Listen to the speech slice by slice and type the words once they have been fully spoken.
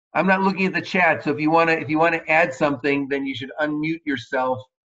I'm not looking at the chat, so if you wanna add something, then you should unmute yourself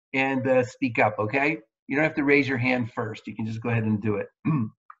and speak up. Okay, you don't have to raise your hand first. You can just go ahead and do it.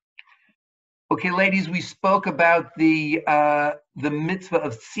 Okay, ladies, we spoke about the mitzvah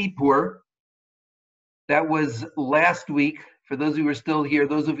of Sipur. That was last week. For those of you who are still here,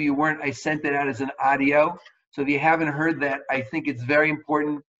 those of you who weren't, I sent it out as an audio. So if you haven't heard that, I think it's very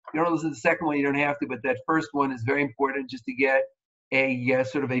important. You don't listen to the second one, you don't have to, but that first one is very important just to get a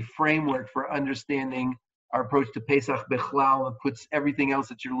sort of a framework for understanding our approach to Pesach Bechlal, and puts everything else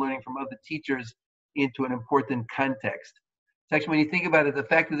that you're learning from other teachers into an important context. So actually, when you think about it, the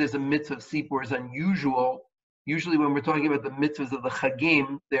fact that there's a mitzvah of Sipur is unusual. Usually when we're talking about the mitzvahs of the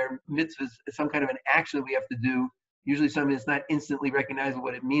Chagim, they're mitzvahs, some kind of an action that we have to do, usually something that's not instantly recognizable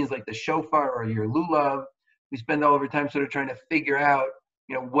what it means, like the shofar or your lulav. We spend all of our time sort of trying to figure out,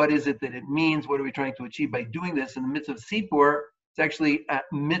 what is it that it means? What are we trying to achieve by doing this? In the mitzvah of Sipur, it's actually a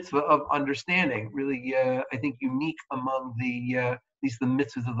mitzvah of understanding, really, I think, unique among at least the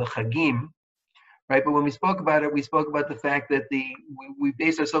mitzvahs of the Chagim, right? But when we spoke about it, we spoke about the fact that we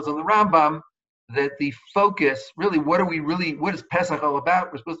base ourselves on the Rambam, that the focus, really, what is Pesach all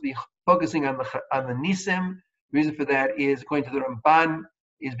about? We're supposed to be focusing on the Nisim. The reason for that is, according to the Ramban,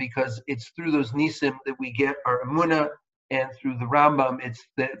 is because it's through those Nisim that we get our Emunah, and through the Rambam, it's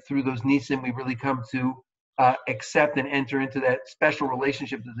that through those Nisim we really come to accept and enter into that special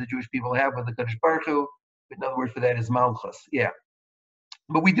relationship that the Jewish people have with the Kadosh Baruch Hu. Another word for that is Malchus. Yeah.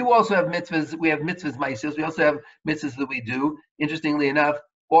 But we do also have mitzvahs. We have mitzvahs ma'asos. We also have mitzvahs that we do. Interestingly enough,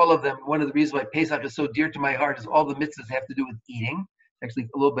 all of them, one of the reasons why Pesach is so dear to my heart is all the mitzvahs have to do with eating. Actually,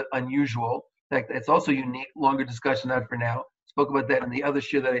 a little bit unusual. In fact, it's also unique. Longer discussion, not for now. Spoke about that in the other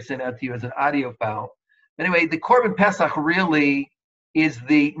shir that I sent out to you as an audio file. Anyway, the Korban Pesach really is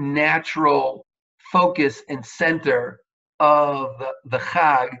the natural focus and center of the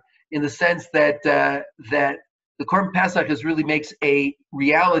Chag, in the sense that that the Korban Pesach really makes a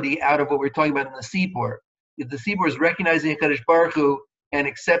reality out of what we're talking about in the Sipur. If the Sipur is recognizing HaKadosh Baruch Hu and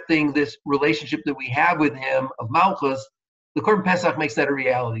accepting this relationship that we have with him of Malchus, the Korban Pesach makes that a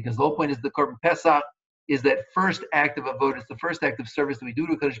reality, because the whole point is the Korban Pesach is that first act of avodah, it's the first act of service that we do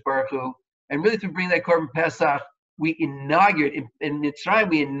to HaKadosh Baruch Hu, and really through bringing that Korban Pesach, we inaugurate, in Mitzrayim,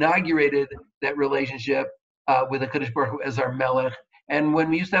 we inaugurated that relationship with HaKadosh Baruch Hu as our Melech. And when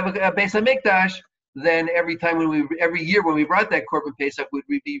we used to have a Beis HaMikdash, then every year when we brought that Korban Pesach, would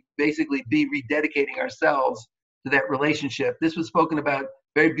we basically be rededicating ourselves to that relationship. This was spoken about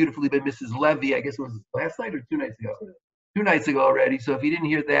very beautifully by Mrs. Levy. I guess it was last night or 2 nights ago. 2 nights ago already. So if you didn't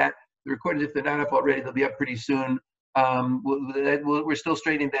hear that, the recordings, if they're not up already, they'll be up pretty soon. We're still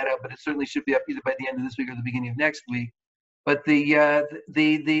straightening that out, but it certainly should be up either by the end of this week or the beginning of next week. But the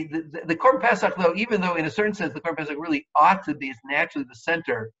Korban Pesach, though, even though in a certain sense the Korban Pesach really ought to be, it's naturally the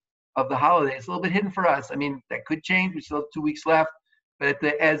center of the holiday, it's a little bit hidden for us. I mean, that could change. We still have 2 weeks left, but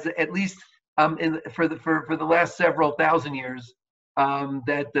at least for the last several thousand years,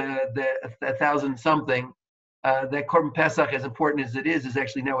 that a thousand something, that Korban Pesach, as important as it is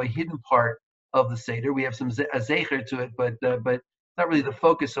actually now a hidden part of the Seder. We have a zecher to it, but not really the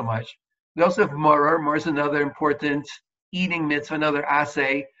focus so much. We also have Maror. Maror is another important eating mitzvah, another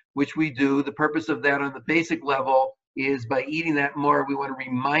aseh, which we do. The purpose of that on the basic level is by eating that Maror, we want to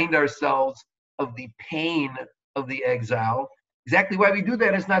remind ourselves of the pain of the exile. Exactly why we do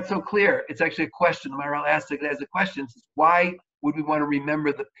that is not so clear. It's actually a question. The Maharal asked it as a question. Why would we want to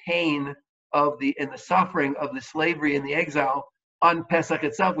remember the pain and the suffering of the slavery and the exile on Pesach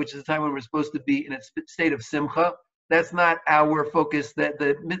itself, which is a time when we're supposed to be in a state of simcha? That's not our focus. That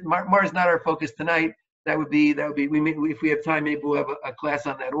the Maror is not our focus tonight. That would be. If we have time, maybe we'll have a class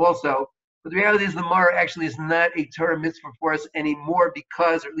on that also. But the reality is the Maror actually is not a Torah mitzvah for us anymore,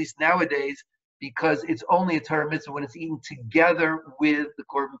 because, or at least nowadays, because it's only a Torah mitzvah when it's eaten together with the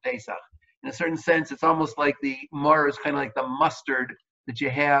Korban Pesach. In a certain sense, it's almost like the Maror is kind of like the mustard that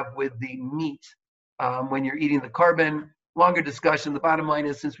you have with the meat when you're eating the Korban. Longer discussion. The bottom line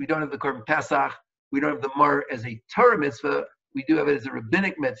is, since we don't have the Korban Pesach, we don't have the Maror as a Torah mitzvah, we do have it as a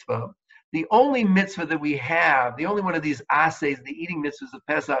rabbinic mitzvah. The only mitzvah that we have, the only one of these assays, the eating mitzvahs of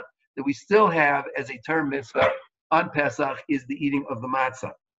Pesach, that we still have as a Torah mitzvah on Pesach is the eating of the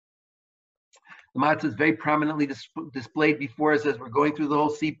matzah. The matzah is very prominently displayed before us as we're going through the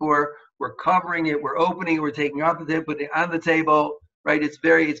whole Sipur. We're covering it, we're opening it, we're taking off the table, putting it on the table. Right? It's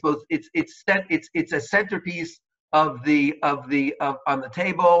a centerpiece on the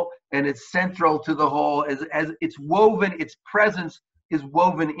table, and it's central to the whole, as it's woven, its presence is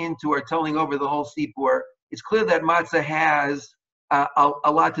woven into or telling over the whole Sipur. It's clear that matzah has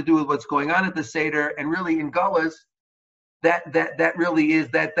a lot to do with what's going on at the Seder, and really in Gullus, that really is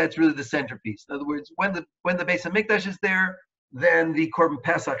that's really the centerpiece. In other words, when the Beis Hamikdash is there, then the Korban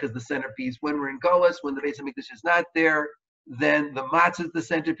Pesach is the centerpiece. When we're in Golos, when the Beis Hamikdash is not there, then the matzah is the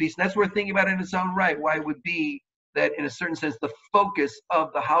centerpiece. And that's worth thinking about in its own right. Why it would be that, in a certain sense, the focus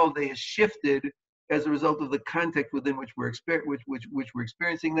of the holiday is shifted as a result of the context within which we're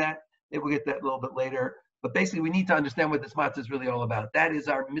experiencing that. Maybe we'll get that a little bit later. But basically, we need to understand what this matzah is really all about. That is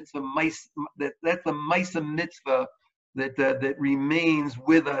our mitzvah. That's the Maisa mitzvah that remains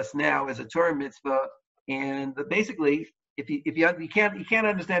with us now as a Torah mitzvah. And basically, you can't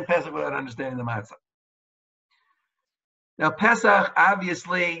understand Pesach without understanding the matzah. Now, Pesach,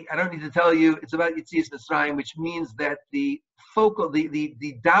 obviously, I don't need to tell you, it's about Yetzias Mitzrayim, which means that the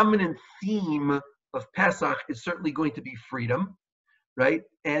dominant theme of Pesach is certainly going to be freedom, right?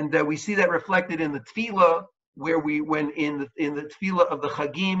 And we see that reflected in the tefillah, where when in the tefillah of the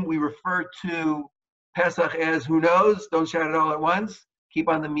Chagim, we refer to Pesach as, who knows? Don't shout it all at once. Keep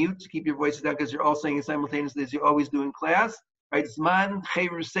on the mute, keep your voices down, because you're all saying it simultaneously as you always do in class, right? Zman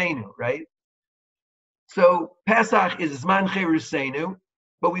Cheruseinu, right? So Pesach is Zman Cheruseinu,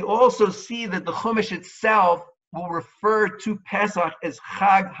 but we also see that the Chumash itself will refer to Pesach as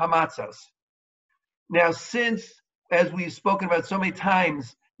Chag Hamatzos. Now, since, as we've spoken about so many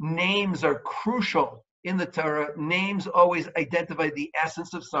times, names are crucial in the Torah, names always identify the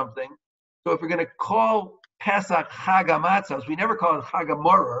essence of something. So if we're going to call Pesach Chag Hamatzos, we never call it Chag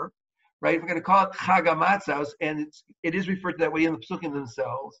HaMoror, right? If we're going to call it Chag Hamatzos, and it is referred to that way in the Psukim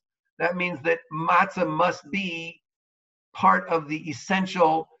themselves, that means that matzah must be part of the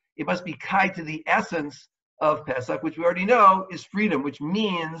essential, it must be tied to the essence of Pesach, which we already know is freedom, which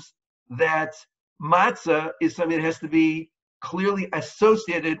means that matzah is something that has to be clearly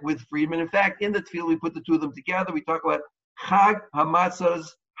associated with freedom. And in fact, in the tefillah, we put the two of them together. We talk about Chag HaMatzos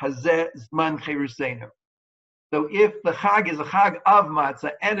Hazeh Zman Cheruseinu. So if the Chag is a Chag of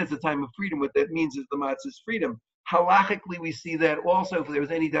matzah and it's a time of freedom, what that means is the matzah is freedom. Halachically, we see that also, if there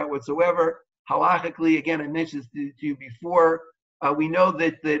was any doubt whatsoever. Halachically, again, I mentioned this to you before, we know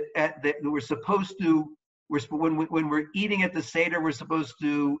that we're supposed to, when we're eating at the Seder, we're supposed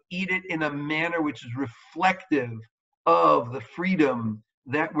to eat it in a manner which is reflective of the freedom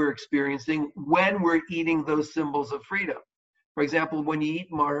that we're experiencing when we're eating those symbols of freedom. For example, when you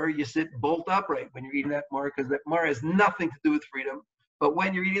eat maror, you sit bolt upright when you're eating that maror, because that maror has nothing to do with freedom. But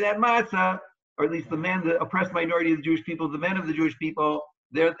when you're eating that matzah, or at least the oppressed minority of the Jewish people, the men of the Jewish people,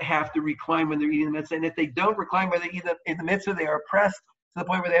 they have to recline when they're eating the mitzvah. And if they don't recline when they eat in the mitzvah, they are oppressed to the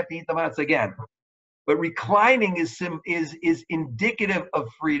point where they have to eat the matzah again. But reclining is indicative of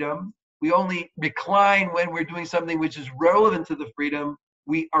freedom. We only recline when we're doing something which is relevant to the freedom.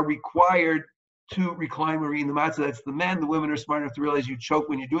 We are required to recline when we're eating the matzah. That's the men. The women are smart enough to realize you choke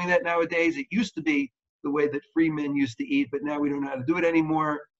when you're doing that nowadays. It used to be the way that free men used to eat, but now we don't know how to do it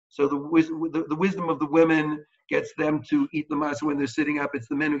anymore. So the wisdom of the women gets them to eat the matzah when they're sitting up. It's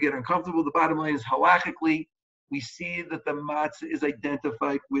the men who get uncomfortable. The bottom line is, halachically, we see that the matzah is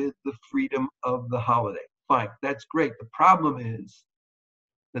identified with the freedom of the holiday. Fine, that's great. The problem is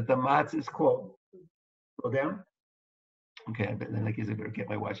that the matzah is called. Go down. Okay, but then I guess I better get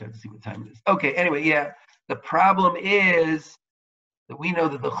my watch out to see what time it is. Okay, anyway, yeah. The problem is that we know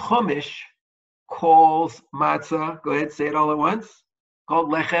that the Chumash calls matzah, go ahead, say it all at once, called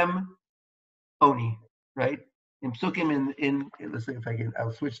lechem oni, right? In Psukim, let's see if I can,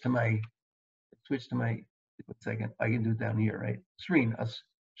 I'll switch to my, 1 second, I can do it down here, right? Screen, I'll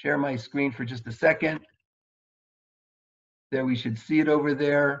share my screen for just a second. There, we should see it over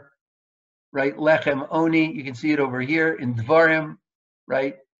there, right? Lechem oni, you can see it over here in Dvarim,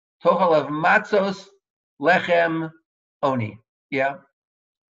 right? Tochal of matzos, lechem oni, yeah?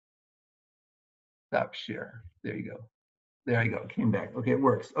 Stop share, there you go. There you go, it came back. Okay, it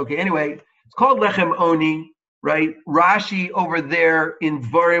works. Okay, anyway, it's called lechem oni, right? Rashi over there in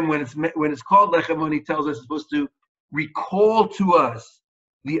Dvarim, when it's called lechem oni, tells us it's supposed to recall to us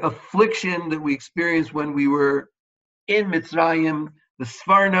the affliction that we experienced when we were in Mitzrayim. The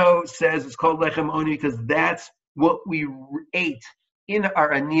Sfarno says it's called lechem oni because that's what we ate in our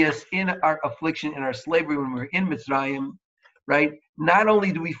anias, in our affliction, in our slavery when we were in Mitzrayim, right? Not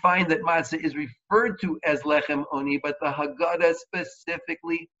only do we find that matzah is referred to as lechem oni, but the Haggadah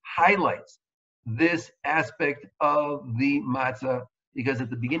specifically highlights this aspect of the matzah, because at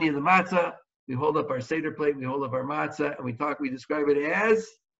the beginning of the matzah, we hold up our Seder plate, we hold up our matzah, and we describe it as,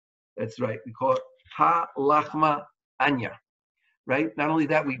 that's right, we call it ha-lachma anya, right? Not only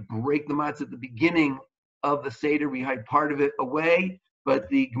that, we break the matzah at the beginning of the Seder, we hide part of it away, but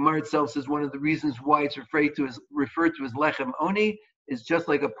the Gemara itself says one of the reasons why it's referred to as lechem oni is just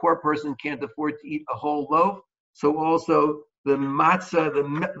like a poor person can't afford to eat a whole loaf, So also the matzah, the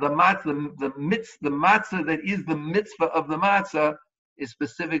matzah that is the mitzvah of the matzah is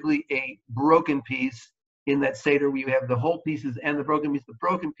specifically a broken piece in that Seder where you have the whole pieces and the broken piece. The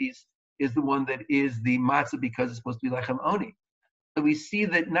broken piece is the one that is the matzah because it's supposed to be lechem oni. So we see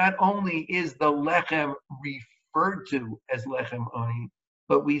that not only is the lechem referred to as lechem oni,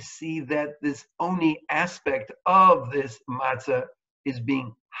 but we see that this oni aspect of this matzah is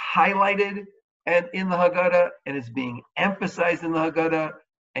being highlighted and in the Haggadah, and it's being emphasized in the Haggadah,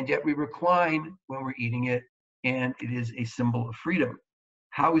 and yet we recline when we're eating it, and it is a symbol of freedom.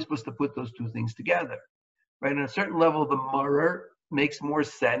 How are we supposed to put those two things together? Right, on a certain level, the maror makes more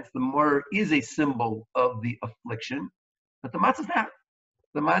sense. The maror is a symbol of the affliction, but the matzah is not.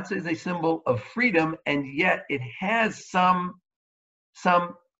 The matzah is a symbol of freedom, and yet it has some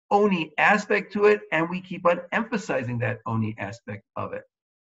oni aspect to it, and we keep on emphasizing that oni aspect of it.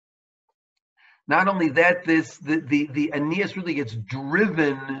 Not only that, the Aeneas really gets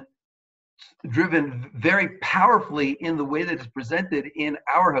driven very powerfully in the way that it's presented in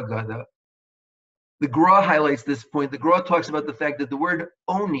our Haggadah. The Gra highlights this point. The Gra talks about the fact that the word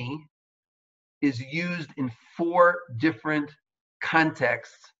oni is used in 4 different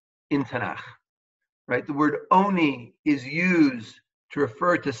contexts in Tanakh. Right? The word oni is used to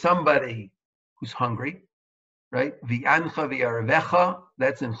refer to somebody who's hungry. Right? V'yancha v'yaravecha,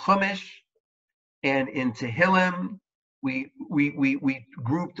 that's in Chumash. And in Tehillim, we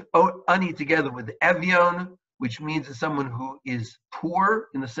grouped ani together with Evion, which means it's someone who is poor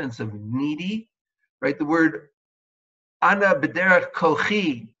in the sense of needy. Right? The word ana b'derech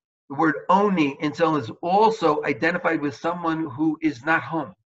kochi, the word oni in Tehillim is also identified with someone who is not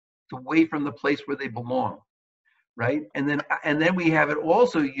home. It's away from the place where they belong. Right? And then we have it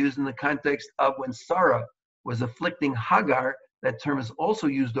also used in the context of when Sarah was afflicting Hagar. That term is also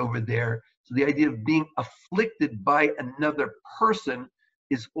used over there. So the idea of being afflicted by another person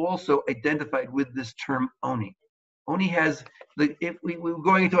is also identified with this term oni. Oni has, if we were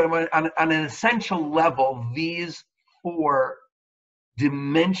going into it on an essential level, these 4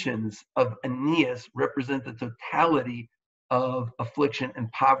 dimensions of Aeneas represent the totality of affliction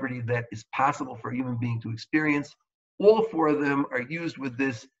and poverty that is possible for a human being to experience. All 4 of them are used with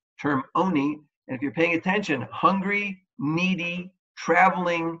this term oni. And if you're paying attention, hungry, needy,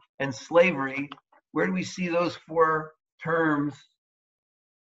 traveling, and slavery, where do we see those 4 terms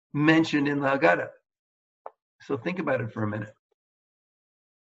mentioned in the Haggadah? So think about it for a minute.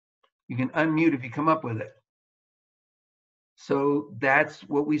 You can unmute if you come up with it. So that's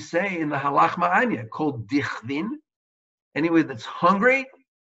what we say in the Halach Ma'anya, called Dichvin. Anyone that's hungry,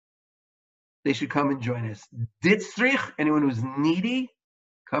 they should come and join us. Ditzrich, anyone who's needy,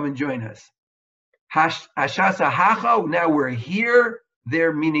 come and join us. Hashasa Hacha, now we're here.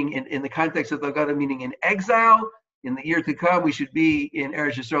 There, meaning in the context of the Haggadah, meaning in exile. In the year to come, we should be in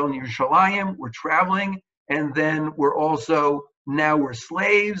Eretz Yisrael and Yerushalayim. We're traveling, and then we're also now we're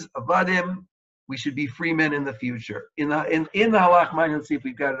slaves, avadim. We should be free men in the future. In the Halach Ma'anya, let's see if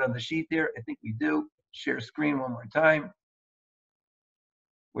we've got it on the sheet there. I think we do. Share screen one more time.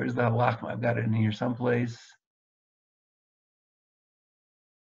 Where's the Halach Ma'anya? I've got it in here someplace.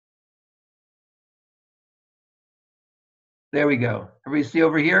 There we go. Everybody see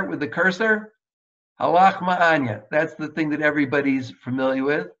over here with the cursor? Halach Ma'anya. That's the thing that everybody's familiar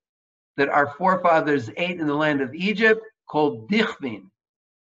with. That our forefathers ate in the land of Egypt, called dichvin.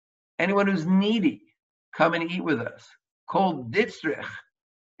 Anyone who's needy, come and eat with us. Called ditzrich.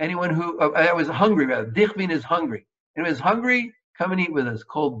 Anyone who I was hungry, rather. Dichvin is hungry. Anyone who's hungry, come and eat with us.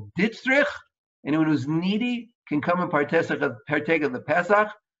 Called ditzrich. Anyone who's needy can come and partake of the Pesach.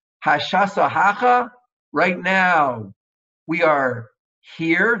 Hashasa Hacha. Right now, we are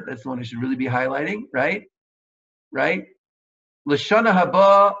here. That's the one I should really be highlighting, right? Right? L'shana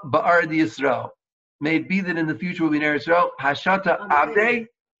haba ba'ard Yisrael. May it be that in the future we'll be in Eretz Yisrael. Hashata Avdei.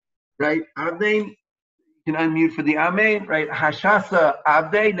 Right? Avdei. You can unmute for the Amen. Right? Hashasa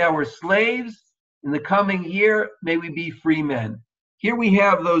Avdei. Now we're slaves. In the coming year, may we be free men. Here we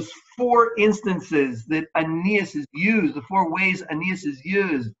have those 4 instances that Aeneas is used, the 4 ways Aeneas is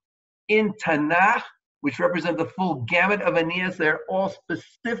used in Tanakh, which represent the full gamut of Aeneas. They're all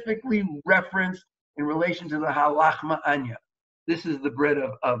specifically referenced in relation to the Halach Ma'anya. This is the bread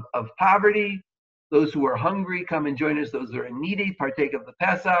of poverty. Those who are hungry, come and join us. Those who are needy, partake of the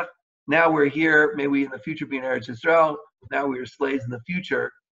Pesach. Now we're here. May we in the future be in Eretz Yisrael. Now we are slaves in the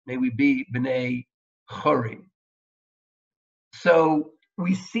future. May we be B'nai Chorim. So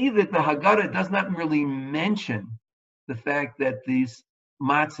we see that the Haggadah does not really mention the fact that these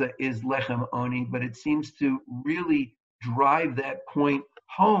matzah is lechem oni, but it seems to really drive that point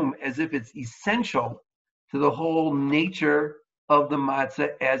home as if it's essential to the whole nature of the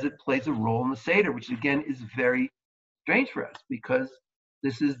matzah as it plays a role in the Seder, which again is very strange for us because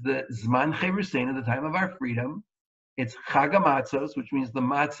this is the Zman Cherusein, the time of our freedom. It's Chag HaMatzos, which means the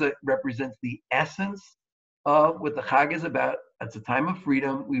matzah represents the essence of what the Chag is about. It's a time of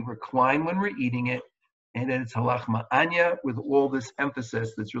freedom. We recline when we're eating it. And then it's halach ma'anya with all this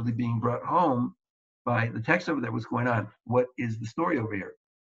emphasis that's really being brought home by the text over there. What's going on? What is the story over here?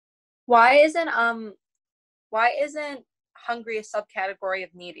 Why isn't hungry a subcategory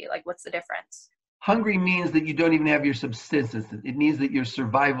of needy? Like, what's the difference? Hungry means that you don't even have your subsistence. It means that your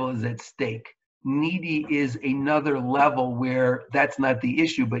survival is at stake. Needy is another level where that's not the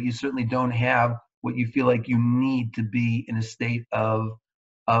issue, but you certainly don't have what you feel like you need to be in a state of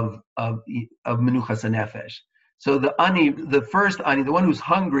menuchas hanefesh. So the ani, the first ani, the one who's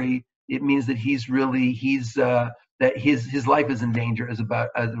hungry, it means that that his life is in danger as a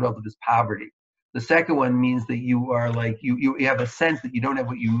result of his poverty. The second one means that you are like you have a sense that you don't have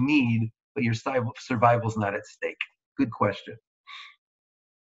what you need, but your survival is not at stake. Good question.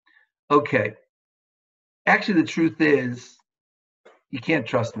 Okay. Actually, the truth is, you can't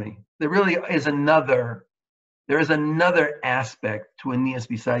trust me. There is another aspect to Aeneas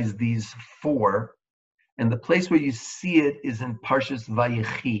besides these four, and the place where you see it is in Parshas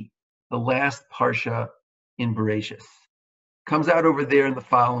Vayechi, the last parsha in Bereshis. Comes out over there in the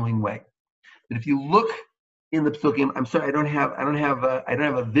following way. But if you look in the Psukim, I'm sorry, I don't have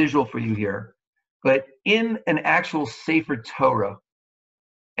a visual for you here, but in an actual Sefer Torah,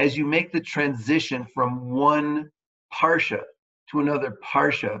 as you make the transition from one parsha to another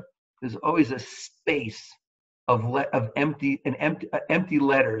parsha, there's always a space of empty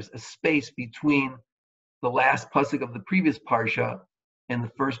letters, a space between the last pasuk of the previous parsha and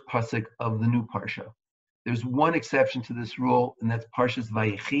the first pasuk of the new parsha. There's one exception to this rule, and that's Parshas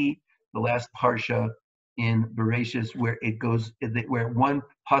Vayechi, the last parsha in Bereshis, where one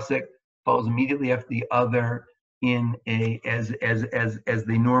pasuk follows immediately after the other as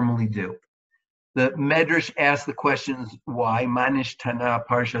they normally do. The Medrash asks the questions why Manish Tana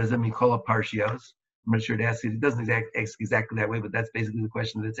Parsha Zemikola Parshios. I'm not sure it asks it. It doesn't ask exactly that way, but that's basically the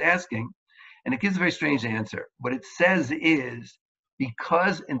question that it's asking, and it gives a very strange answer. What it says is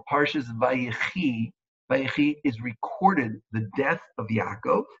because in Parshas Vayechi is recorded the death of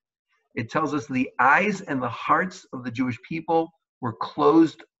Yaakov. It tells us the eyes and the hearts of the Jewish people were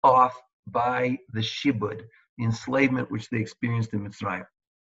closed off by the shibud, the enslavement which they experienced in Mitzrayim.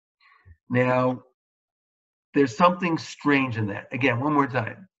 Now, there's something strange in that. Again, one more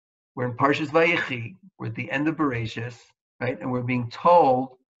time. We're in Parshas Vayechi. We're at the end of Bereshis, right? And we're being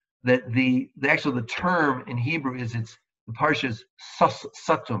told that the term in Hebrew is the Parshas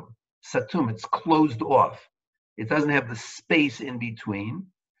satum. Satum, it's closed off. It doesn't have the space in between,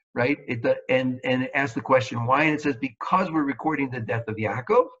 right? And it asks the question why, and it says because we're recording the death of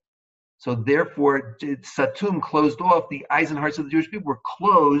Yaakov, so therefore Satum closed off. The eyes and hearts of the Jewish people were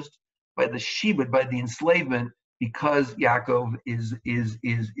closed by the shibud, by the enslavement, because Yaakov is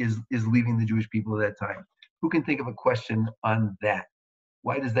leaving the Jewish people at that time. Who can think of a question on that?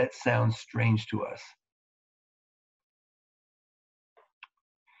 Why does that sound strange to us?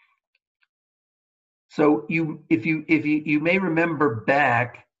 So if you may remember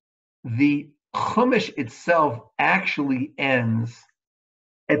back, the Chumash itself actually ends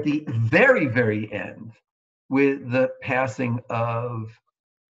at the very, very end with the passing of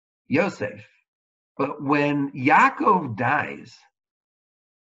Yosef. But when Yaakov dies,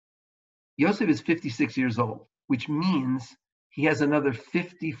 Yosef is 56 years old, which means he has another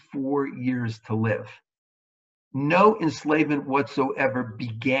 54 years to live. No enslavement whatsoever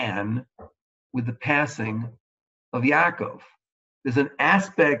began with the passing of Yaakov. There's an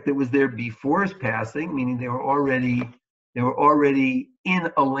aspect that was there before his passing, meaning they were already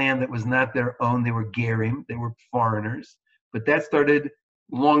in a land that was not their own. They were gerim, they were foreigners. But that started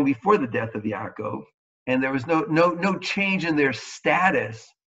long before the death of Yaakov, and there was no change in their status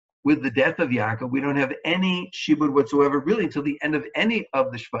with the death of Yaakov. We don't have any shibud whatsoever, really, until the end of any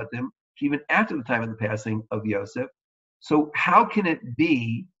of the Shvatim, even after the time of the passing of Yosef. So how can it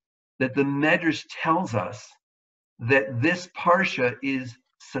be that the Medrash tells us that this parsha is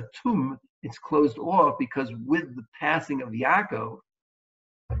satum, it's closed off, because with the passing of Yaakov,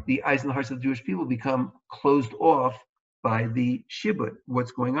 the eyes and the hearts of the Jewish people become closed off by the shibud.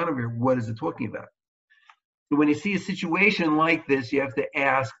 What's going on over here? What is it talking about? So when you see a situation like this, you have to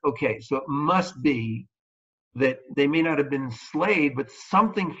ask, okay, so it must be that they may not have been enslaved, but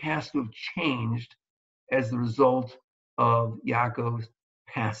something has to have changed as the result of Yaakov's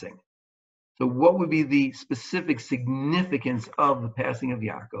passing. So what would be the specific significance of the passing of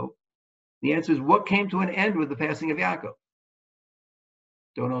Yaakov? The answer is, what came to an end with the passing of Yaakov?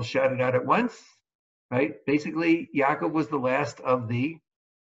 Don't all shout it out at once, right? Basically, Yaakov was the last of the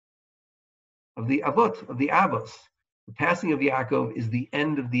avot, of the avos. The passing of Yaakov is the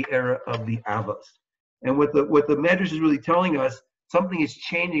end of the era of the avos. And what the Medrash is really telling us, something is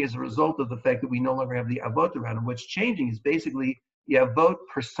changing as a result of the fact that we no longer have the avot around. And what's changing is basically the avot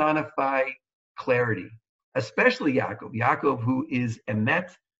personify clarity, especially Yaakov. Yaakov, who is emet,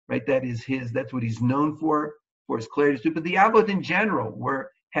 right? That's what he's known for his clarity. But the avot in general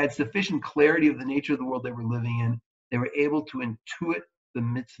had sufficient clarity of the nature of the world they were living in. They were able to intuit the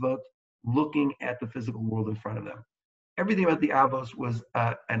mitzvot looking at the physical world in front of them. Everything about the avos was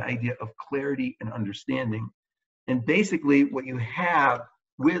an idea of clarity and understanding. And basically what you have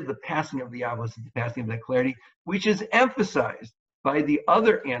with the passing of the avos is the passing of that clarity, which is emphasized by the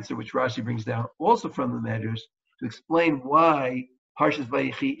other answer, which Rashi brings down also from the Medrash, to explain why Parshas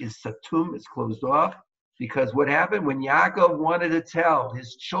Vayechi is satum, it's closed off. Because what happened when Yaakov wanted to tell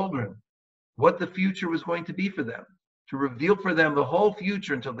his children what the future was going to be for them, to reveal for them the whole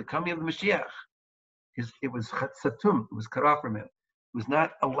future until the coming of the Mashiach, it was satum, it was cut off from him. He was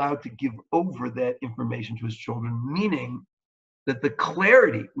not allowed to give over that information to his children, meaning that the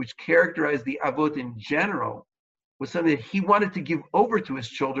clarity which characterized the avot in general was something that he wanted to give over to his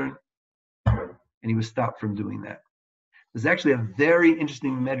children, and he was stopped from doing that. There's actually a very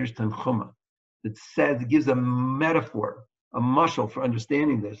interesting Medrash Tanchuma that gives a metaphor, a mashal for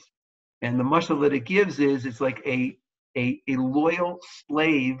understanding this. And the mashal that it gives is, it's like a loyal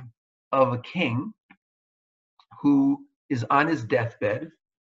slave of a king who is on his deathbed,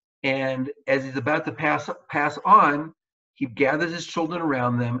 and as he's about to pass on, he gathers his children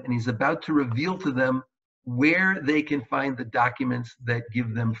around them, and he's about to reveal to them where they can find the documents that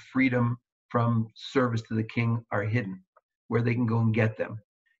give them freedom from service to the king are hidden, where they can go and get them.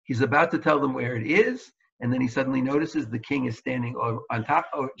 He's about to tell them where it is, and then he suddenly notices the king is standing on top,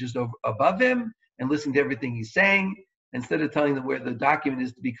 just above him, and listening to everything he's saying. Instead of telling them where the document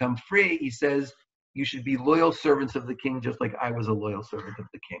is to become free, he says, you should be loyal servants of the king, just like I was a loyal servant of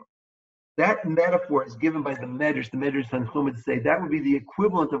the king. That metaphor is given by the Medrash Tanchuma to say that would be the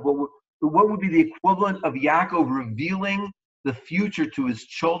equivalent of what would be the equivalent of Yaakov revealing the future to his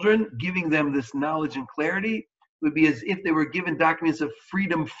children, giving them this knowledge and clarity. Would be as if they were given documents of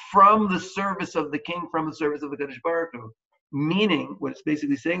freedom from the service of the king, from the service of the Kadosh Baruch Hu. Meaning, what it's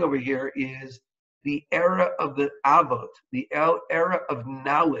basically saying over here is the era of the avot, the era of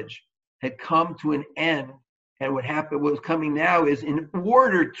knowledge, had come to an end. And what was coming now is, in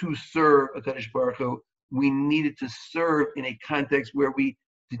order to serve a Kadosh Baruch Hu, we needed to serve in a context where we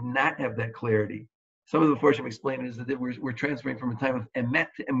did not have that clarity. Some of the Forshim explain is that we're transferring from a time of emet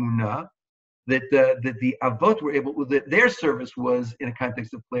to emunah, that the avot were able, that their service was in a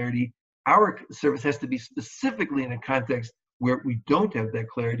context of clarity. Our service has to be specifically in a context where we don't have that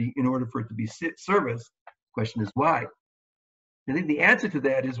clarity in order for it to be service. The question is why? I think the answer to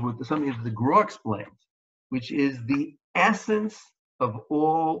that is something that the Gra explains, which is the essence of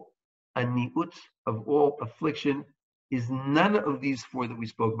all aniut, of all affliction, is none of these four that we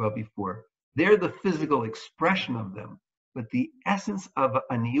spoke about before. They're the physical expression of them. But the essence of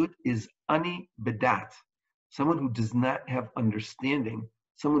aniut is ani bedat, someone who does not have understanding,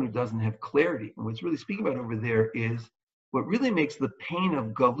 someone who doesn't have clarity. And what's really speaking about over there is what really makes the pain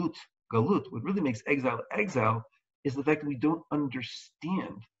of galut, what really makes exile, is the fact that we don't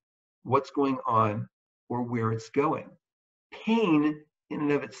understand what's going on or where it's going. Pain in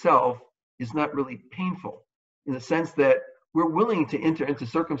and of itself is not really painful, in the sense that we're willing to enter into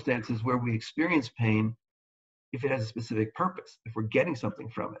circumstances where we experience pain if it has a specific purpose, if we're getting something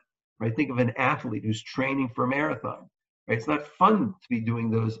from it, right? Think of an athlete who's training for a marathon, right? It's not fun to be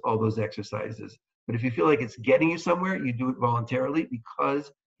doing all those exercises, but if you feel like it's getting you somewhere, you do it voluntarily because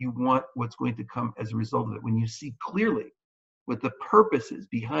you want what's going to come as a result of it. When you see clearly what the purpose is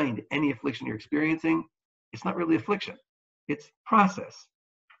behind any affliction you're experiencing, it's not really affliction, it's process.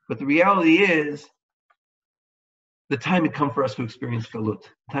 But the reality is, the time had come for us to experience galut.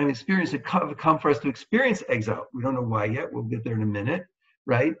 The time had come for us to experience exile. We don't know why yet. We'll get there in a minute,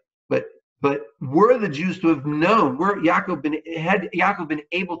 right? But were the Jews to have known, had Yaakov been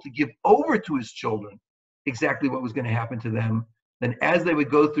able to give over to his children exactly what was going to happen to them, then as they would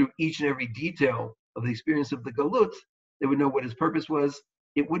go through each and every detail of the experience of the galut, they would know what his purpose was.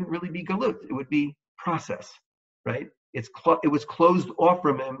 It wouldn't really be galut. It would be process, right? It was closed off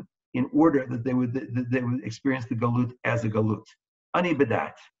from him in order that they would experience the galut as a galut. Ani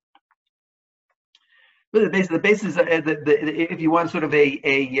bedat. But the basis, if you want sort of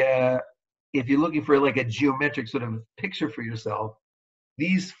if you're looking for like a geometric sort of picture for yourself,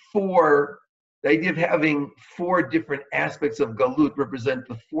 these four, the idea of having four different aspects of galut represent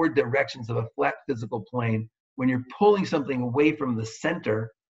the four directions of a flat physical plane. When you're pulling something away from the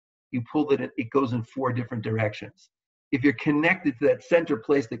center, you pull it, it goes in four different directions. If you're connected to that center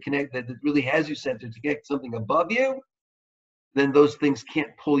place that really has you centered to connect something above you, then those things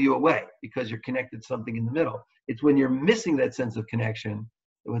can't pull you away because you're connected to something in the middle. It's when you're missing that sense of connection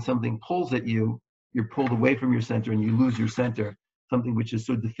that when something pulls at you, you're pulled away from your center and you lose your center, something which is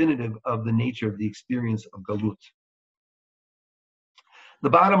so definitive of the nature of the experience of galut. The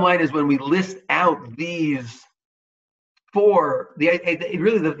bottom line is when we list out these four, the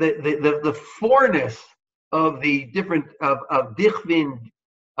fourness of the different of dichvin,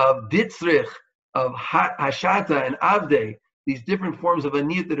 of ditzrich, of hashata and avde, these different forms of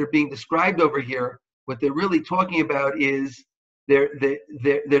aniyut that are being described over here, what they're really talking about is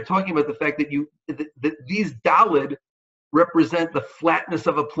they're talking about the fact that these dalid represent the flatness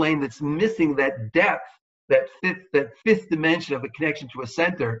of a plane that's missing that depth, that fifth dimension of a connection to a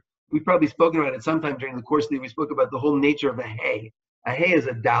center. We've probably spoken about it sometime during the course. We spoke about the whole nature of a hay. A hay is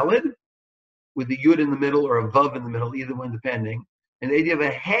a dalid with the yud in the middle or a vav in the middle, either one depending. And the idea of a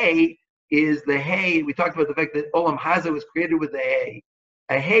hay is the hay. We talked about the fact that Olam Haza was created with the hay.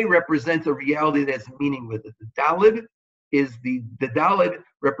 A hay represents a reality that has meaning with it. The dalid is the dalid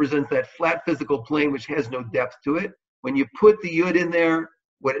represents that flat physical plane which has no depth to it. When you put the yud in there,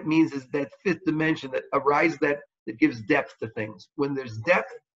 what it means is that fifth dimension that arises that gives depth to things. When there's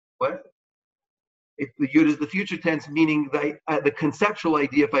depth, what? If the yud is the future tense, meaning the conceptual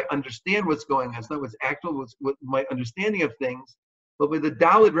idea, if I understand what's going on, it's not what's actual, it's what my understanding of things. But what the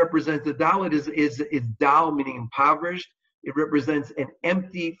dalid represents, the dalid is dal, meaning impoverished. It represents an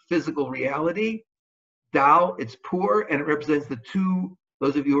empty physical reality. Dal, it's poor, and it represents the two,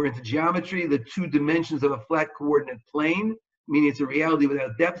 those of you who are into geometry, the two dimensions of a flat coordinate plane, meaning it's a reality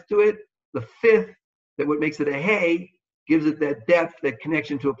without depth to it. The fifth, that what makes it a hay, gives it that depth, that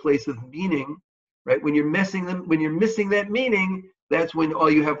connection to a place of meaning, right? When you're missing that meaning, that's when all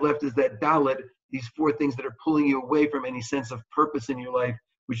you have left is that dalid, these four things that are pulling you away from any sense of purpose in your life,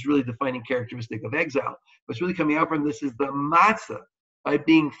 which is really the defining characteristic of exile. What's really coming out from this is the matzah, by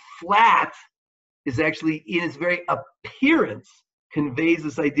being flat, is actually in its very appearance conveys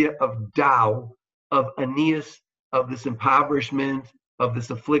this idea of Tao, of anias, of this impoverishment, of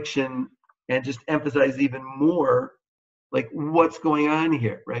this affliction, and just emphasize even more like what's going on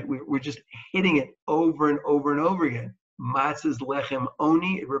here, right? We're just hitting it over and over and over again. Matzah's lechem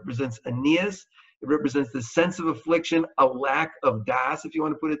oni, it represents anias, it represents the sense of affliction, a lack of das, if you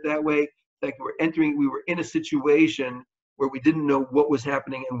want to put it that way. Like we were in a situation where we didn't know what was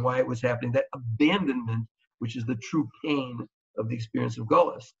happening and why it was happening. That abandonment, which is the true pain of the experience of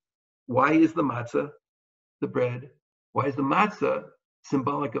Golus. Why is the matzah, the bread, why is the matzah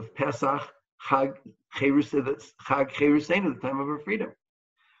symbolic of Pesach, Chag Cheruseinu, the time of our freedom?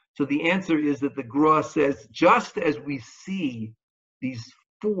 So the answer is that the Gra says, just as we see these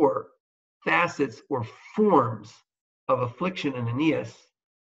four facets or forms of affliction and anias,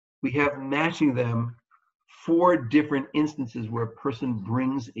 we have matching them four different instances where a person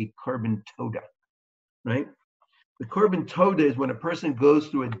brings a korban toda, right? The korban toda is when a person goes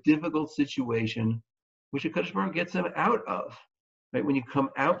through a difficult situation, which a Kadosh Baruch Hu gets them out of, right? When you come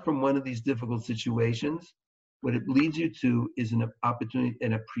out from one of these difficult situations, what it leads you to is an opportunity,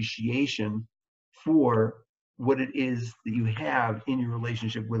 an appreciation for what it is that you have in your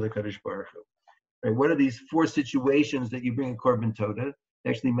relationship with a Kadosh Baruch Hu. Right? What are these four situations that you bring a korban toda?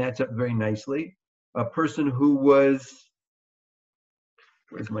 They actually match up very nicely. A person who was,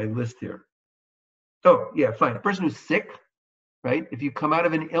 where's my list here? Oh, yeah, fine. A person who's sick, right? If you come out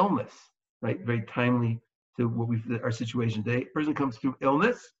of an illness, right? Very timely to our situation today. A person comes through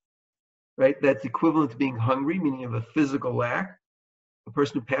illness, right? That's equivalent to being hungry, meaning of a physical lack. A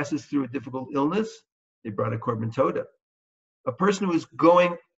person who passes through a difficult illness, they brought a korban toda. A person who is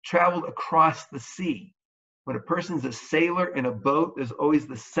traveled across the sea. When a person's a sailor in a boat, there's always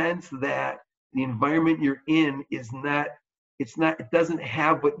the sense that the environment you're in it doesn't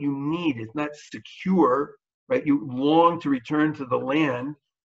have what you need. It's not secure, right? You long to return to the land.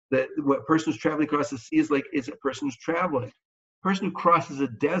 That what a person who's traveling across the sea is a person who's traveling. A person who crosses a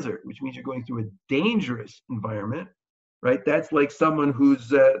desert, which means you're going through a dangerous environment, right? That's like someone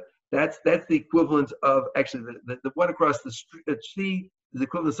who's, that's the equivalent of, actually, the one across the sea is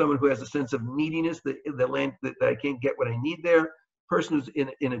equivalent to someone who has a sense of neediness, the land that I can't get what I need there. A person who's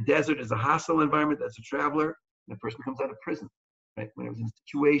in a desert is a hostile environment, that's a traveler. And a person comes out of prison, right? When I was in a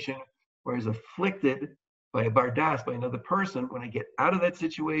situation where I was afflicted by a bardas, by another person, when I get out of that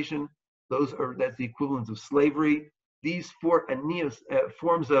situation, that's the equivalent of slavery. these four anios,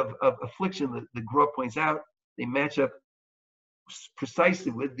 forms of affliction that the Gra points out, they match up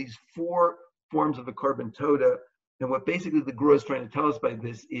precisely with these four forms of the korban toda. And what basically the Gra is trying to tell us by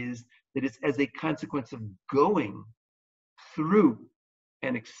this is that it's as a consequence of going through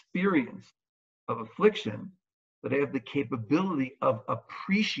an experience of affliction that I have the capability of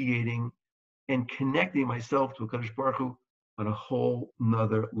appreciating and connecting myself to a Kadosh Baruch Hu on a whole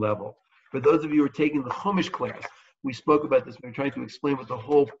nother level. For those of you who are taking the Chumash class, we spoke about this. We were trying to explain what the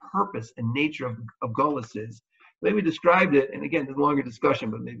whole purpose and nature of Golus is. The way we described it, and again, there's a longer discussion,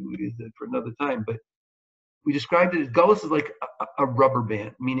 but maybe we do it for another time, but we described it as Golus is like a rubber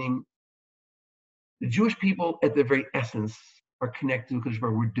band, meaning the Jewish people at their very essence are connected to Kadosh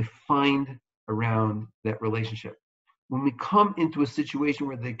Baruch Hu. We're defined around that relationship. When we come into a situation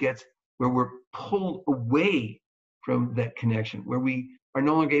where we're pulled away from that connection, where we are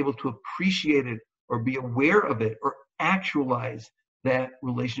no longer able to appreciate it or be aware of it or actualize that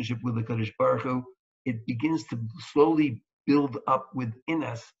relationship with the Kadosh Baruch Hu, it begins to slowly build up within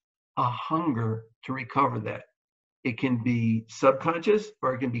us a hunger to recover that. It can be subconscious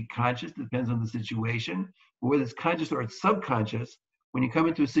or it can be conscious, depends on the situation. But whether it's conscious or it's subconscious, when you come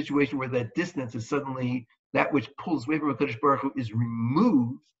into a situation where that distance is suddenly that which pulls away from a Kadosh Baruch Hu is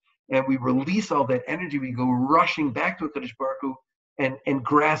removed, and we release all that energy, we go rushing back to a Kadosh Baruch Hu and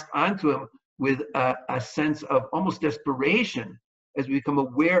grasp onto him with a sense of almost desperation as we become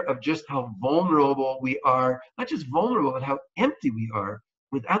aware of just how vulnerable we are, not just vulnerable, but how empty we are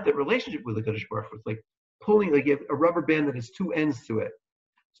without that relationship with the Kadosh Baruch Hu. It's like pulling, like you have a rubber band that has two ends to it.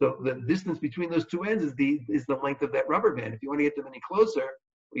 So the distance between those two ends is the length of that rubber band. If you want to get them any closer,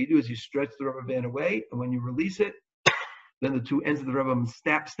 what you do is you stretch the rubber band away, and when you release it, then the two ends of the rubber band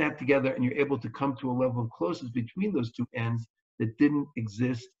snap together, and you're able to come to a level of closeness between those two ends that didn't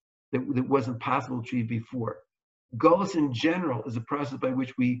exist, that wasn't possible to achieve before. Golus in general is a process by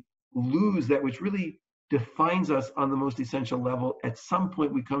which we lose that which really defines us on the most essential level. At some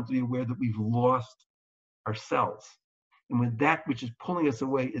point, we come to be aware that we've lost ourselves. And when that which is pulling us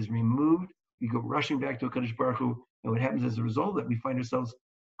away is removed, we go rushing back to a Kadosh Baruch Hu. And what happens as a result of that, we find ourselves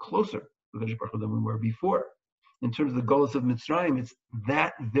closer to Kadosh Baruch Hu than we were before. In terms of the Golus of Mitzrayim, it's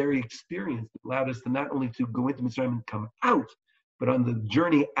that very experience that allowed us to not only to go into Mitzrayim and come out, but on the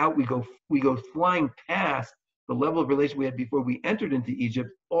journey out, we go flying past the level of relation we had before we entered into Egypt,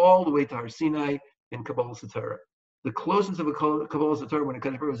 all the way to Har Sinai and Kabbalah Satorah. The closeness of a Kabbalah Satorah, when a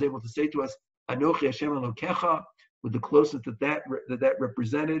Kadosh Baruch Hu was able to say to us, Anochi Hashem Elokecha, with the closeness that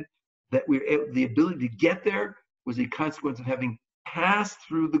represented, that the ability to get there was a consequence of having passed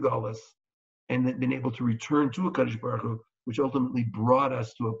through the Golus and then been able to return to a Kadosh Baruch Hu, which ultimately brought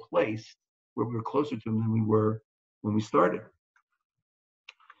us to a place where we were closer to him than we were when we started.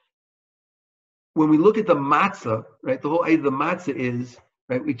 When we look at the matzah, right, the whole idea of the matzah is,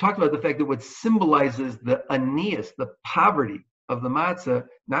 right, we talked about the fact that what symbolizes the anias, the poverty of the matzah,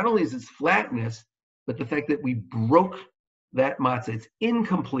 not only is its flatness, but the fact that we broke that matzah. It's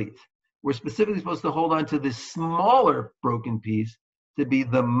incomplete. We're specifically supposed to hold on to this smaller broken piece to be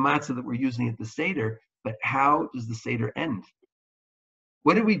the matzah that we're using at the Seder. But how does the Seder end?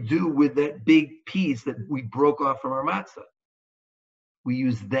 What do we do with that big piece that we broke off from our matzah? We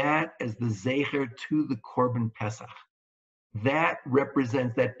use that as the zecher to the Korban Pesach. That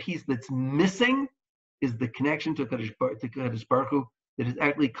represents that piece that's missing is the connection to Kadosh Baruch Hu that is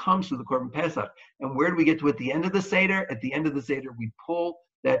actually comes to the Korban Pesach. And where do we get to at the end of the Seder? At the end of the Seder, we pull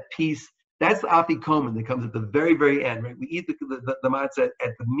that piece. That's the afikomen that comes at the very, very end, right? We eat the matzah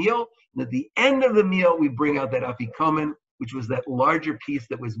at the meal, and at the end of the meal, we bring out that afikomen, which was that larger piece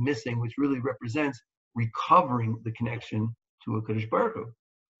that was missing, which really represents recovering the connection to a Kadosh Baruch Hu.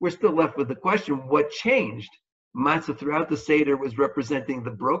 We're still left with the question, what changed? Matzah throughout the Seder was representing the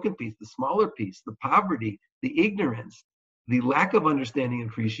broken piece, the smaller piece, the poverty, the ignorance, the lack of understanding and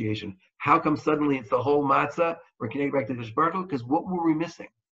appreciation. How come suddenly it's the whole matzah? We're connected back to Kadosh Baruch Hu? Because what were we missing?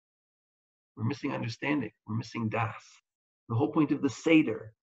 We're missing understanding. We're missing das. The whole point of the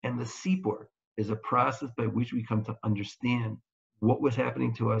Seder and the Sipur is a process by which we come to understand what was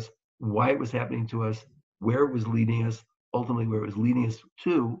happening to us, why it was happening to us, where it was leading us. Ultimately, where it was leading us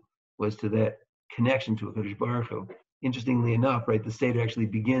to was to that connection to a Kadosh Baruch Hu. Interestingly enough, right, the Seder actually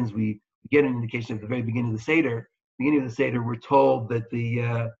begins. We get an indication at the very beginning of the Seder. Beginning of the Seder, we're told that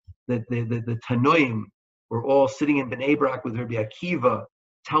the Tanoim were all sitting in Bnei Brak with Rabbi Akiva,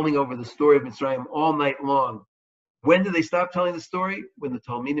 telling over the story of Mitzrayim all night long. When did they stop telling the story? When the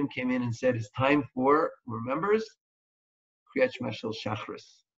Talmidim came in and said, "It's time for," remembers, Kriyat Shema Shel Shachris,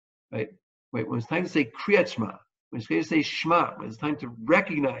 right? Wait, when it's time to say Kriyat Shema, when it's time to say Shema, when it's time to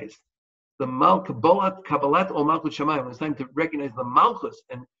recognize the Kabbalat or Malchus Shamayim. It's time to recognize the Malchus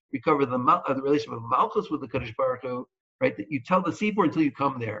and recover the relationship of Malchus with the Kadosh Baruch Hu, right? That you tell the Sipur until you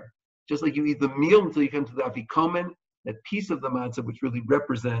come there. Just like you eat the meal until you come to the Afikomen, that piece of the matzah which really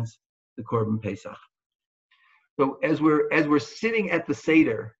represents the Korban Pesach. So as we're sitting at the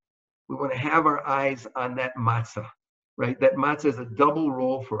Seder, we want to have our eyes on that matzah, right? That matzah is a double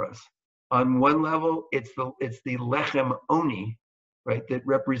role for us. On one level, it's the lechem oni, right? That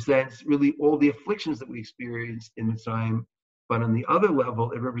represents really all the afflictions that we experienced in Mitzrayim. But on the other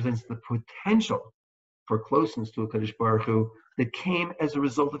level, it represents the potential for closeness to a Kadosh Baruch Hu that came as a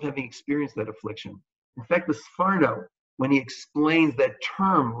result of having experienced that affliction. In fact, the Sfarno, when he explains that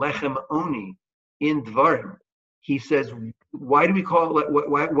term lechem oni in Dvarim, he says, why do we call it?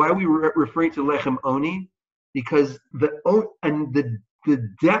 Why are we referring to lechem oni? Because the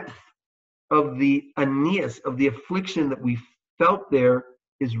depth of the anias, of the affliction that we felt there,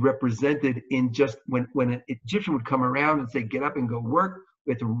 is represented in just when an Egyptian would come around and say, get up and go work,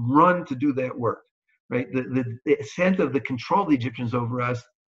 we had to run to do that work, right? The extent of the control of the Egyptians over us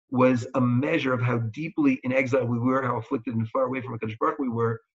was a measure of how deeply in exile we were, how afflicted and far away from Kadosh Baruch we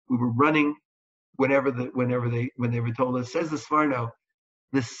were. We were running whenever they told us. Says the Sfarno,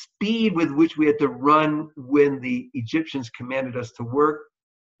 the speed with which we had to run when the Egyptians commanded us to work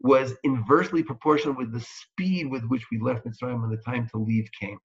was inversely proportional with the speed with which we left Mitzrayim when the time to leave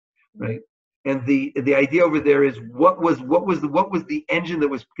came, right? And the idea over there is what was the engine that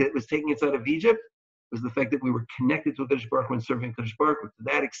was taking us out of Egypt was the fact that we were connected to Kadosh Baruch when serving Kadosh Baruch. To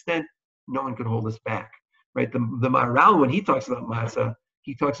that extent, no one could hold us back, right? The Maharal, when he talks about matzah,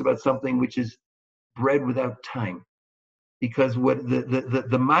 he talks about something which is bread without time, because what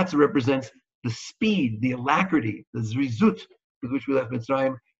the matzah represents the speed, the alacrity, the zrizut with which we left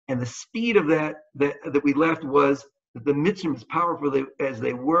Mitzrayim. And the speed of that we left was that the Mitzrayim, as powerful as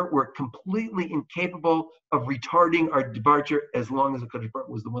they were completely incapable of retarding our departure as long as the Kadosh Baruch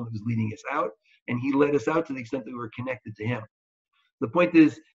was the one that was leading us out. And he led us out to the extent that we were connected to him. The point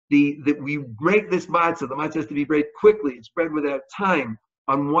is that we break this matzah. The matzah has to be bread quickly. It's bread without time.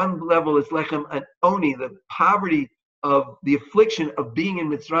 On one level, it's lechem and oni, the poverty of the affliction of being in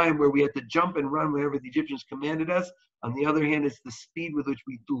Mitzrayim, where we had to jump and run wherever the Egyptians commanded us. On the other hand, it's the speed with which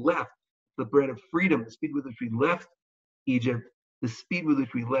we left, the bread of freedom, the speed with which we left Egypt. The speed with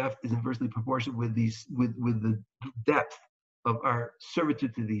which we left is inversely proportional with the depth of our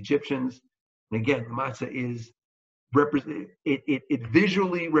servitude to the Egyptians. And again, the matzah it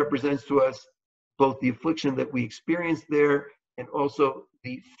visually represents to us both the affliction that we experienced there and also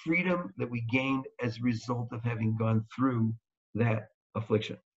the freedom that we gained as a result of having gone through that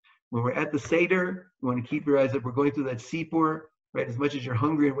affliction. When we're at the Seder, you want to keep your eyes up. We're going through that Sipur, right? As much as you're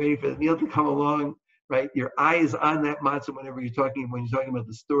hungry and waiting for the meal to come along, right? Your eye is on that matzah when you're talking about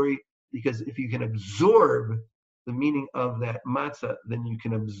the story, because if you can absorb the meaning of that matzah, then you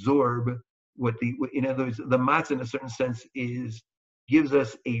can absorb in other words, the matzah in a certain sense gives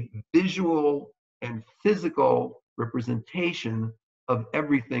us a visual and physical representation of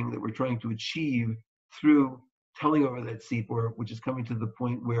everything that we're trying to achieve through telling over that Sipur, which is coming to the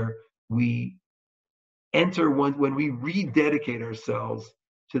point where we enter when we rededicate ourselves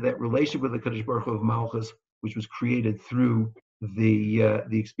to that relationship with the Kadosh Baruch Hu of Malchus, which was created through the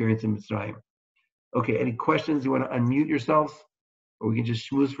experience in Mitzrayim. Okay, any questions? You want to unmute yourselves? Or we can just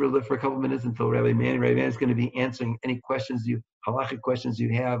schmooze for a couple of minutes until Rabbi Mann is going to be answering any questions halachic questions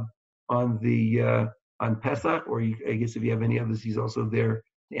you have on on Pesach, or I guess if you have any others, he's also there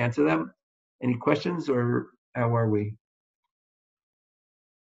to answer them. Any questions, or how are we?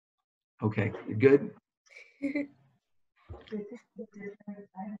 Okay, good.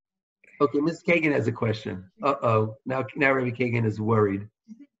 Okay, Ms. Kagan has a question. Now Rabbi Kagan is worried.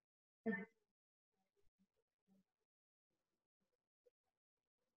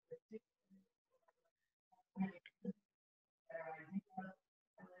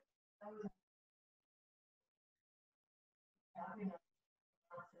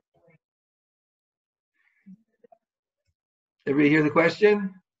 Everybody hear the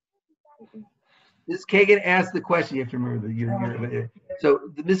question? Ms. Kagan asked the question. You have to remember that. So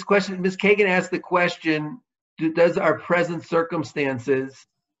Ms. Kagan asked the question: does our present circumstances,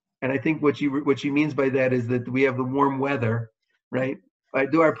 and I think what she means by that is that we have the warm weather, right?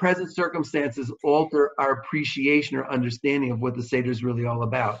 Do our present circumstances alter our appreciation or understanding of what the Seder is really all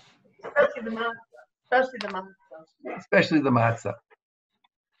about? Especially the matzah.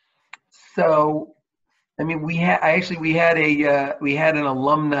 So, I mean, we had an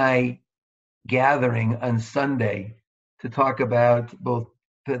alumni gathering on Sunday to talk about both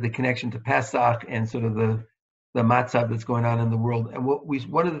the connection to Pesach and sort of the the matzah that's going on in the world. And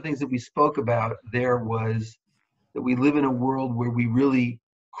one of the things that we spoke about there was that we live in a world where we really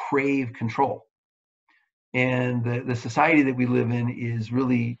crave control. And the society that we live in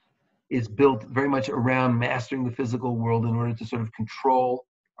is built very much around mastering the physical world in order to sort of control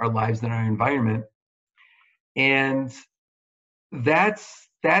our lives and our environment. And that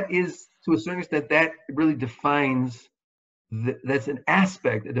is, to a certain extent, that really defines, that's an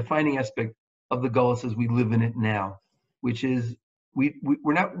aspect, a defining aspect of the Gullus as we live in it now, which is we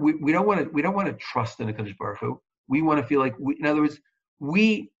don't want to trust in a Kadosh Baruch Hu. We want to feel like, in other words,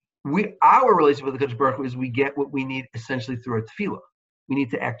 our relationship with the Kadosh Baruch Hu is we get what we need essentially through our tefillah. We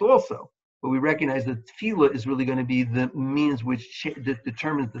need to act also, but we recognize that tefillah is really going to be the means which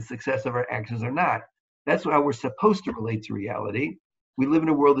determines the success of our actions or not. That's how we're supposed to relate to reality. We live in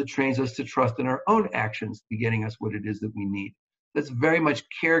a world that trains us to trust in our own actions to be getting us what it is that we need. That's very much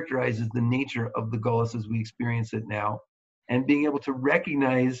characterizes the nature of the Gullus as we experience it now, and being able to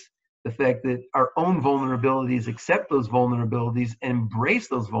recognize the fact that our own vulnerabilities, accept those vulnerabilities, and embrace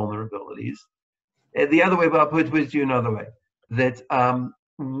those vulnerabilities. And the other way, but I'll put it to you another way, that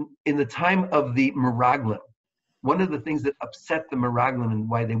in the time of the Meraglim, one of the things that upset the Meraglim and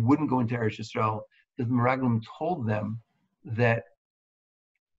why they wouldn't go into Eretz Yisrael is the Meraglim told them that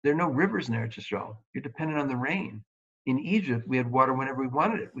there are no rivers in Eretz Yisrael. You're dependent on the rain. In Egypt, we had water whenever we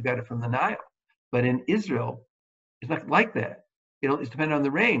wanted it. We got it from the Nile. But in Israel, it's not like that. It's dependent on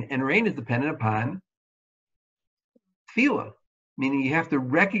the rain, and rain is dependent upon tefillah, meaning you have to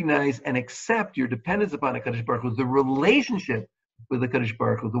recognize and accept your dependence upon a Kadosh Baruch Hu, the relationship with the Kadosh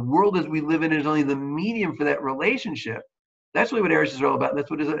Baruch Hu. The world as we live in is only the medium for that relationship. That's really what Eretz is all about. That's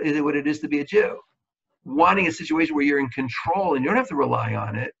what it is to be a Jew. Wanting a situation where you're in control and you don't have to rely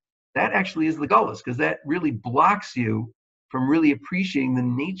on it, that actually is the Gullus, because that really blocks you from really appreciating the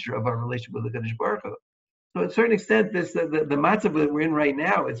nature of our relationship with the Kadosh Baruch Hu. So, to a certain extent, the matzah that we're in right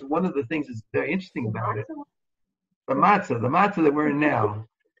now, it's one of the things that's very interesting about it. The matzah that we're in now,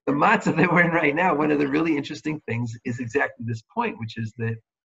 the matzah that we're in right now, one of the really interesting things is exactly this point, which is that,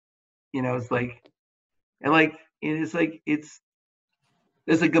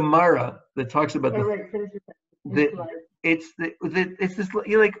 there's a Gemara that talks about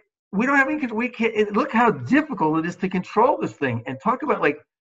we don't have any, look how difficult it is to control this thing, and talk about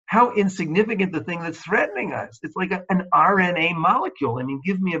how insignificant the thing that's threatening us. It's like an RNA molecule. I mean,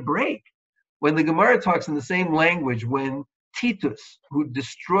 give me a break. When the Gemara talks in the same language, when Titus, who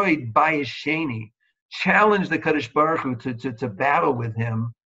destroyed Bayis Sheni, challenged the Kadosh Baruch Hu to battle with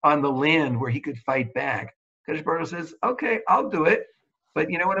him on the land where he could fight back, Kadosh Baruch Hu says, "Okay, I'll do it,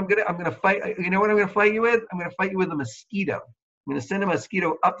 but you know what? I'm gonna fight. You know what I'm gonna fight you with? I'm gonna fight you with a mosquito. I'm going to send a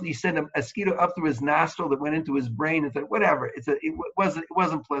mosquito up. He sent a mosquito up through his nostril that went into his brain and said, whatever. It wasn't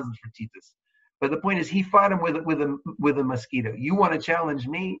pleasant for Titus. But the point is, he fought him with a mosquito. You want to challenge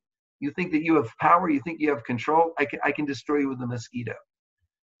me? You think that you have power? You think you have control? I can destroy you with a mosquito.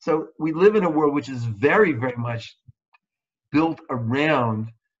 So we live in a world which is very, very much built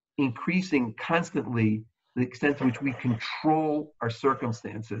around increasing constantly the extent to which we control our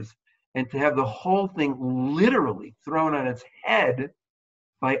circumstances. And to have the whole thing literally thrown on its head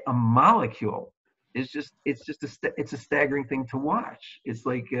by a molecule is it's a staggering thing to watch. It's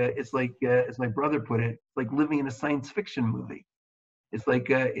like as my brother put it, like living in a science fiction movie. I think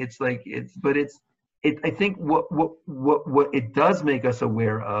what it does make us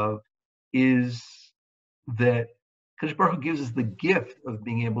aware of is that Kadosh Baruch Hu gives us the gift of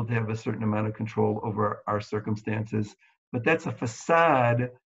being able to have a certain amount of control over our circumstances, but that's a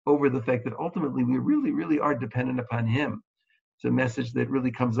facade over the fact that ultimately we really, really are dependent upon him. It's a message that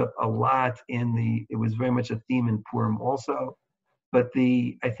really comes up a lot it was very much a theme in Purim also. But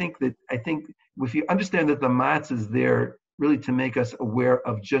I think if you understand that the matzah is there really to make us aware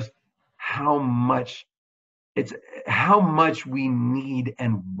of just how much we need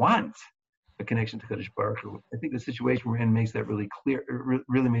and want a connection to Kadosh Baruch Hu. I think the situation we're in makes that really clear. It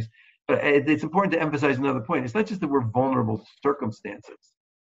really makes. But it's important to emphasize another point. It's not just that we're vulnerable to circumstances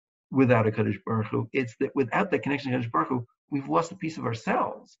without a Kadosh Baruch Hu. It's that without that connection to Kadosh Baruch Hu, we've lost a piece of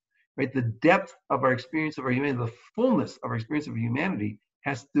ourselves, right? The depth of our experience of our humanity, the fullness of our experience of humanity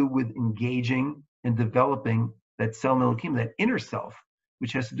has to do with engaging and developing that Sel Elokim, that inner self,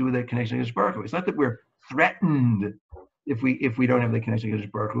 which has to do with that connection to Kadosh Baruch Hu. It's not that we're threatened if we don't have the connection to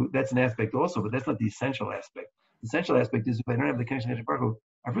Kadosh Baruch Hu. That's an aspect also, but that's not the essential aspect. The essential aspect is if I don't have the connection to Kadosh Baruch Hu,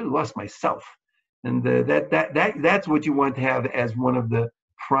 I've really lost myself. And that's what you want to have as one of the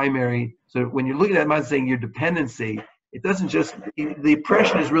primary. So when you're looking at Matza saying your dependency, it doesn't just, the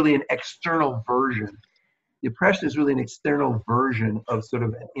oppression is really an external version. The oppression is really an external version of sort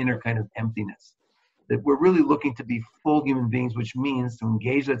of an inner kind of emptiness that we're really looking to be full human beings, which means to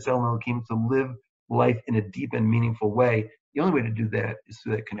engage that Tzelem Elokim, to live life in a deep and meaningful way. The only way to do that is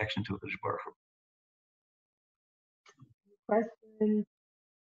through that connection to Hakadosh Baruch Hu. Question.